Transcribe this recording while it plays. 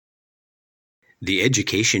The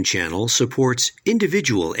Education Channel supports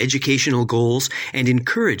individual educational goals and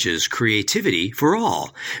encourages creativity for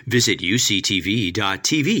all. Visit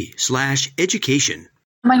uctv.tv/education.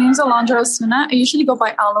 My name is Alondra Osuna. I usually go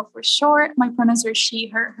by Alo for short. My pronouns are she,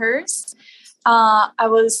 her, hers. I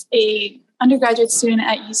was a undergraduate student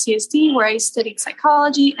at UCSD where I studied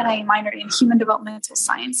psychology and I minored in human developmental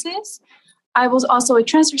sciences. I was also a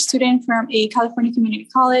transfer student from a California community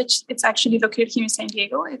college. It's actually located here in San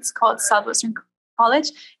Diego. It's called Southwestern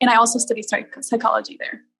College, and I also studied psychology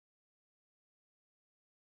there.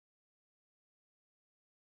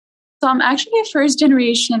 So I'm actually a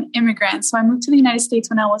first-generation immigrant. So I moved to the United States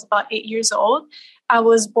when I was about 8 years old. I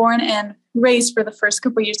was born and raised for the first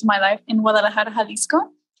couple of years of my life in Guadalajara,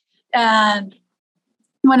 Jalisco. And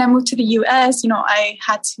when I moved to the U.S., I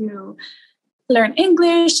had to learn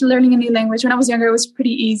English. Learning a new language when I was younger, it was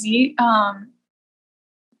pretty easy.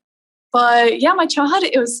 But yeah, my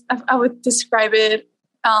childhood, I would describe it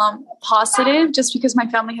positive just because my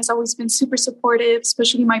family has always been super supportive,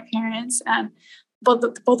 especially my parents and both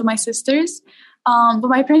of my sisters. But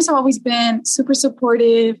my parents have always been super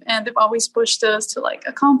supportive and they've always pushed us to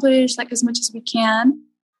accomplish as much as we can.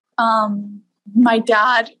 My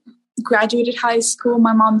dad graduated high school.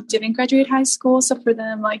 My mom didn't graduate high school. So for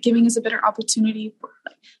them, giving us a better opportunity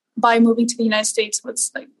by moving to the United States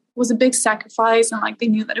was a big sacrifice, and they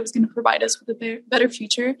knew that it was going to provide us with a better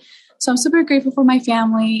future. So I'm super grateful for my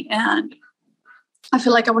family, and I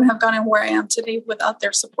feel like I wouldn't have gotten where I am today without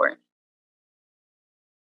their support.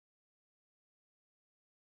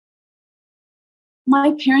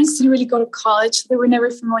 My parents didn't really go to college. So they were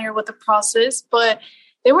never familiar with the process, but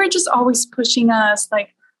they were just always pushing us.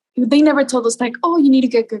 They never told us oh, you need to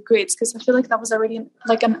get good grades, because I feel like that was already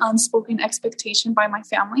an unspoken expectation by my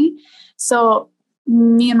family. So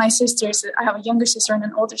me and my sisters, I have a younger sister and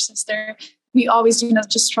an older sister, we always,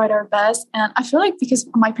 just tried our best. And I feel like because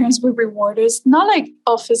my parents would reward us, not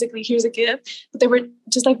oh, physically, here's a gift, but they were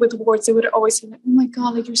just with words, they would always say oh my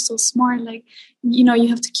God, you're so smart. You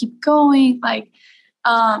have to keep going.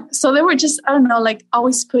 So they were just, I don't know,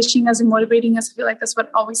 always pushing us and motivating us. I feel like that's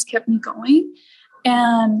what always kept me going.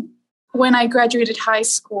 And when I graduated high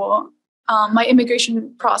school, my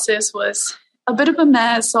immigration process was a bit of a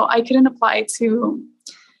mess. So I couldn't apply to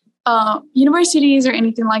universities or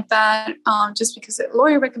anything like that, just because a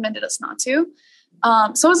lawyer recommended us not to.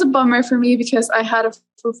 So it was a bummer for me because I had a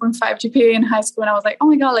 4.5 GPA in high school, and I was oh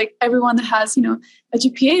my God, everyone that has, a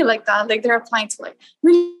GPA like that, they're applying to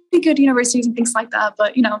really good universities and things like that.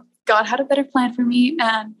 But, God had a better plan for me.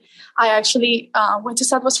 And I actually went to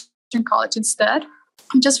Southwestern College instead,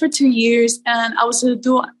 just for 2 years. And I was a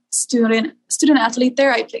dual student athlete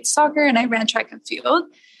there. I played soccer and I ran track and field.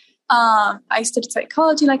 I studied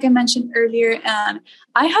psychology, like I mentioned earlier, and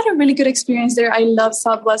I had a really good experience there. I love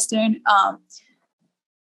Southwestern.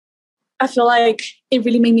 I feel like it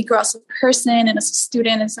really made me grow as a person and as a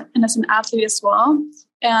student and as an athlete as well.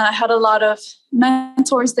 And I had a lot of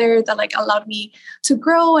mentors there that allowed me to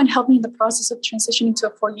grow and help me in the process of transitioning to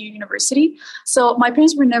a 4-year university. So my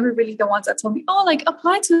parents were never really the ones that told me, oh,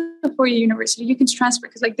 apply to a 4-year university, you can transfer,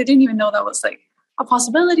 because they didn't even know that was a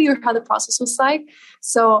possibility or how the process was like.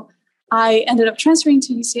 So I ended up transferring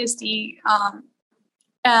to UCSD,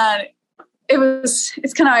 and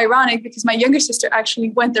it's kind of ironic because my younger sister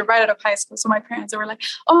actually went there right out of high school. So my parents were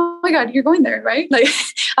oh my God, you're going there, right?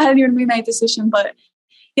 I hadn't even made my decision, but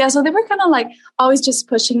yeah, so they were kind of always just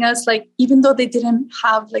pushing us, even though they didn't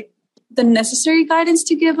have the necessary guidance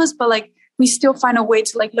to give us, but we still find a way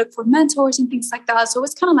to look for mentors and things like that. So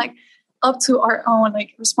it's kind of up to our own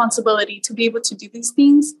responsibility to be able to do these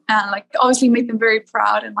things, and obviously make them very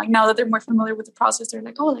proud. And now that they're more familiar with the process, they're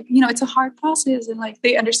oh, it's a hard process, and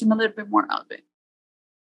they understand a little bit more of it.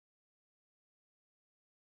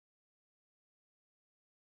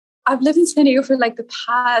 I've lived in San Diego for the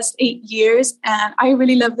past 8 years, and I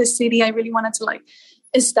really love this city. I really wanted to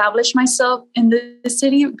establish myself in the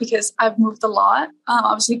city because I've moved a lot.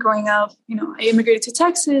 Obviously growing up, I immigrated to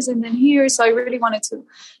Texas and then here. So I really wanted to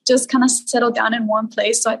just kind of settle down in one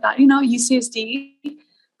place. So I thought, UCSD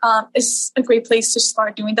is a great place to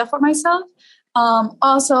start doing that for myself.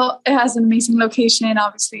 Also, it has an amazing location.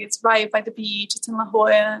 Obviously, it's right by the beach. It's in La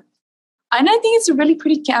Jolla. And I think it's a really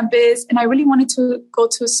pretty campus. And I really wanted to go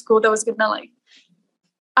to a school that was going to,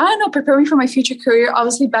 prepare me for my future career.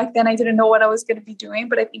 Obviously, back then, I didn't know what I was going to be doing,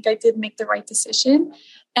 but I think I did make the right decision.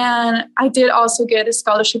 And I did also get a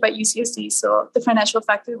scholarship at UCSD. So the financial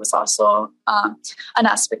factor was also an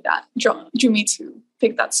aspect that drew me to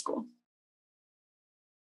pick that school.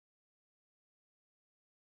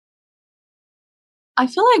 I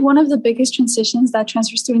feel like one of the biggest transitions that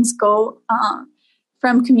transfer students go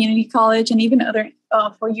from community college and even other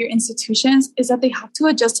four-year institutions is that they have to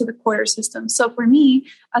adjust to the quarter system. So for me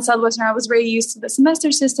at Southwestern, I was very used to the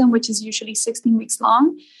semester system, which is usually 16 weeks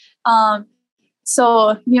long.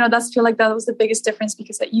 So, that's feel like that was the biggest difference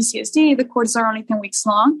because at UCSD, the quarters are only 10 weeks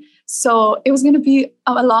long. So it was going to be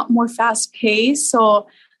a lot more fast paced. So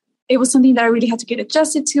it was something that I really had to get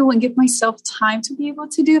adjusted to and give myself time to be able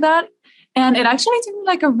to do that. And it actually took me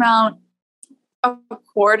like around a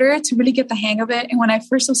quarter to really get the hang of it. And when I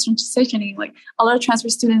first was transitioning, like a lot of transfer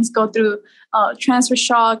students go through transfer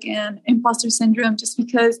shock and imposter syndrome just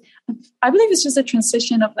because I believe it's just a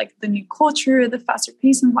transition of like the new culture, the faster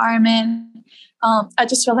paced environment. I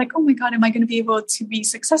just felt like, oh my God, am I going to be able to be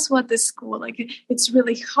successful at this school? Like it's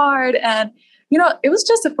really hard. And, it was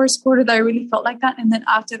just the first quarter that I really felt like that. And then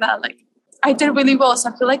after that, like I did really well. So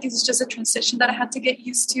I feel like it's just a transition that I had to get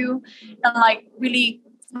used to and like really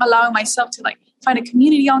allowing myself to like find a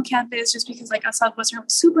community on campus just because like at Southwestern I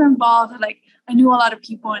was super involved and like I knew a lot of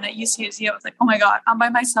people, and at UCSD I was like, oh my God, I'm by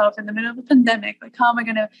myself in the middle of a pandemic. Like how am I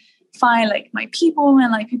gonna find like my people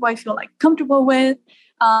and like people I feel like comfortable with?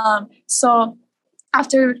 So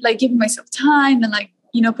after like giving myself time and like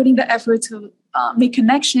putting the effort to make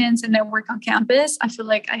connections and network on campus, I feel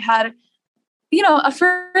like I had a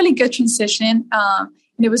fairly good transition, and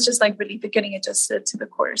it was just like really getting adjusted to the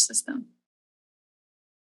quarter system.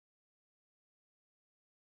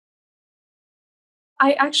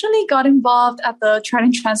 I actually got involved at the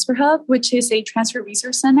Trident Transfer Hub, which is a transfer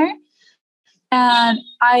resource center. And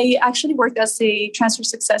I actually worked as a transfer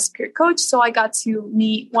success peer coach. So I got to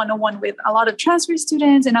meet one-on-one with a lot of transfer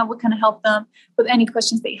students, and I would kind of help them with any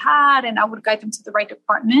questions they had, and I would guide them to the right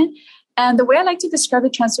department. And the way I like to describe the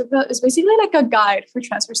transfer hub is basically like a guide for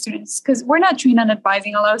transfer students, because we're not trained on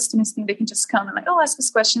advising. A lot of students think they can just come and like, ask us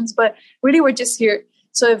questions, but really we're just here.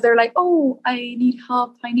 So if they're like, I need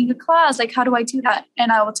help finding a class, like, how do I do that?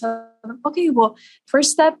 And I will tell them, okay, well,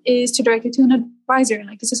 first step is to direct you to an advisor. And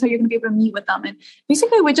like, this is how you're going to be able to meet with them. And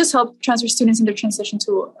basically, we just help transfer students in their transition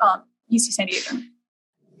to UC San Diego.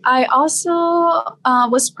 I also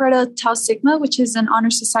was part of Tau Sigma, which is an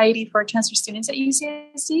honor society for transfer students at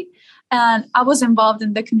UCSD. And I was involved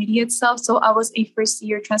in the committee itself. So I was a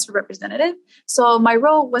first-year transfer representative. So my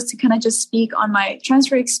role was to kind of just speak on my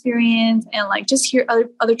transfer experience and like just hear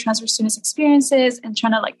other transfer students' experiences and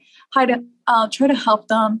trying to like try to help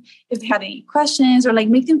them if they had any questions or like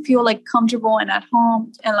make them feel like comfortable and at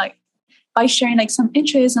home, and like by sharing like some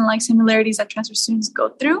interests and like similarities that transfer students go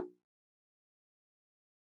through.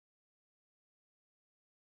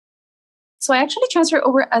 So I actually transferred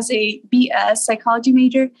over as a BS psychology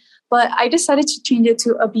major, but I decided to change it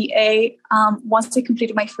to a BA once I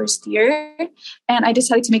completed my first year, and I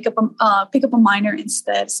decided to pick up a minor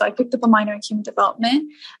instead. So I picked up a minor in human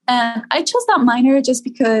development, and I chose that minor just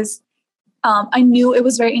because I knew it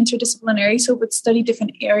was very interdisciplinary, so it would study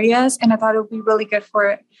different areas, and I thought it would be really good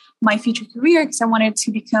for my future career because I wanted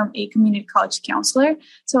to become a community college counselor.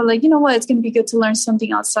 So like, it's going to be good to learn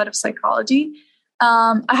something outside of psychology.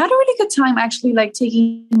 I had a really good time actually like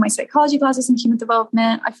taking my psychology classes in human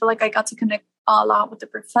development. I feel like I got to connect a lot with the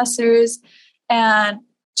professors and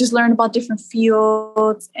just learn about different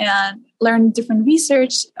fields and learn different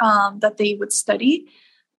research that they would study.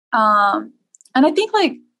 And I think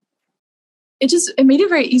like it made it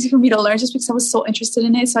very easy for me to learn just because I was so interested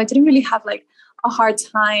in it. So I didn't really have like a hard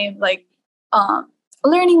time like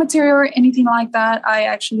learning material or anything like that. I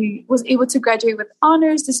actually was able to graduate with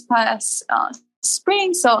honors this past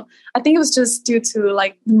spring. So I think it was just due to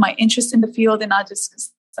like my interest in the field and not just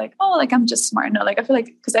cause, like, like I'm just smart. No, like I feel like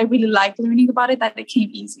because I really like learning about it, that it came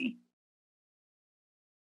easy.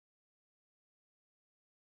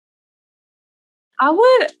 I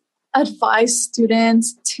would advise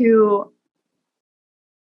students to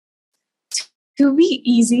be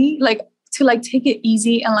easy, like to like take it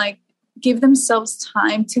easy and like give themselves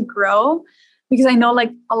time to grow, because I know like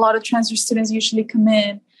a lot of transfer students usually come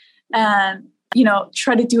in and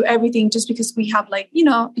try to do everything just because we have like,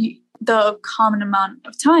 the common amount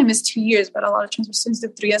of time is 2 years, but a lot of transfer students do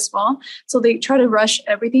 3 as well. So they try to rush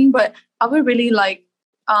everything. But I would really like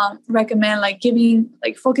recommend like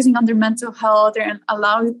focusing on their mental health and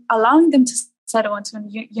allowing them to settle into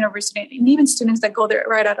a university, and even students that go there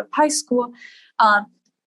right out of high school,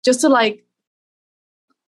 just to like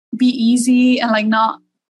be easy and like not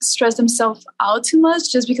stress themselves out too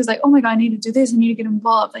much just because like, oh my God, I need to do this. I need to get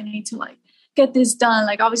involved. I need to like get this done.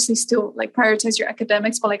 Like obviously still like prioritize your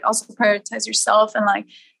academics, but like also prioritize yourself and like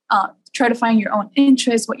try to find your own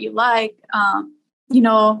interests, what you like,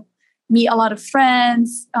 meet a lot of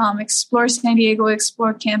friends, explore San Diego,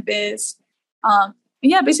 explore campus.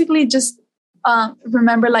 Basically just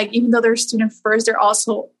remember, like, even though they're student first, they're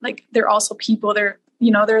also people. They're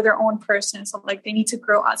their own person. So like they need to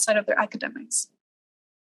grow outside of their academics.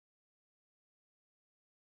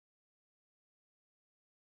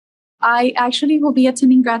 I actually will be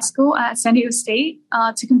attending grad school at San Diego State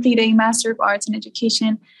to complete a Master of Arts in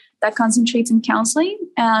Education that concentrates in counseling.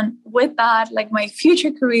 And with that, like my future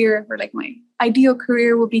career or like my ideal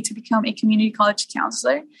career will be to become a community college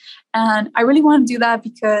counselor. And I really want to do that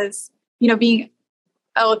because, being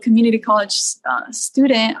a community college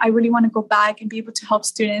student, I really want to go back and be able to help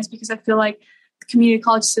students because I feel like the community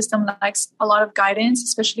college system lacks a lot of guidance,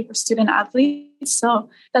 especially for student athletes. So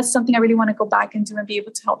that's something I really want to go back and do and be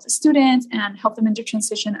able to help the students and help them in their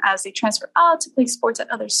transition as they transfer out to play sports at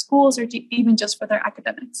other schools or even just for their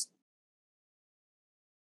academics.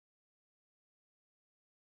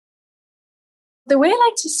 The way I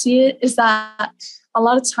like to see it is that a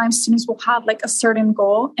lot of times students will have like a certain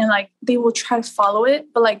goal and like they will try to follow it,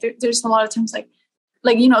 but like there's a lot of times like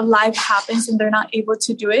life happens and they're not able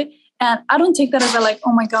to do it. And I don't take that as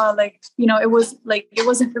oh my God, it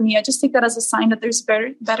wasn't for me. I just take that as a sign that there's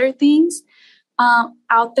better things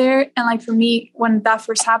out there. And like for me, when that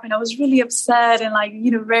first happened, I was really upset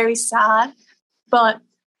and very sad. But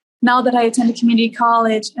now that I attended community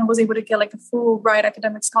college and was able to get like a full ride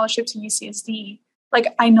academic scholarship to UCSD, like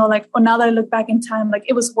I know now that I look back in time, like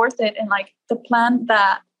it was worth it. And like the plan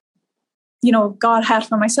that, God had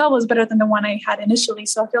for myself was better than the one I had initially.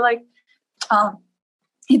 So I feel like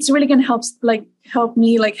it's really going to help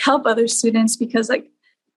me help other students because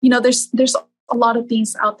there's a lot of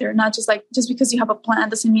things out there, not just because you have a plan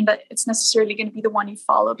doesn't mean that it's necessarily going to be the one you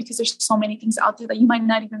follow because there's so many things out there that you might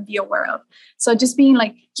not even be aware of. So just being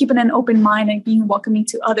keeping an open mind and being welcoming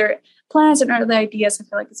to other plans and other ideas, I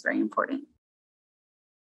feel like it's very important.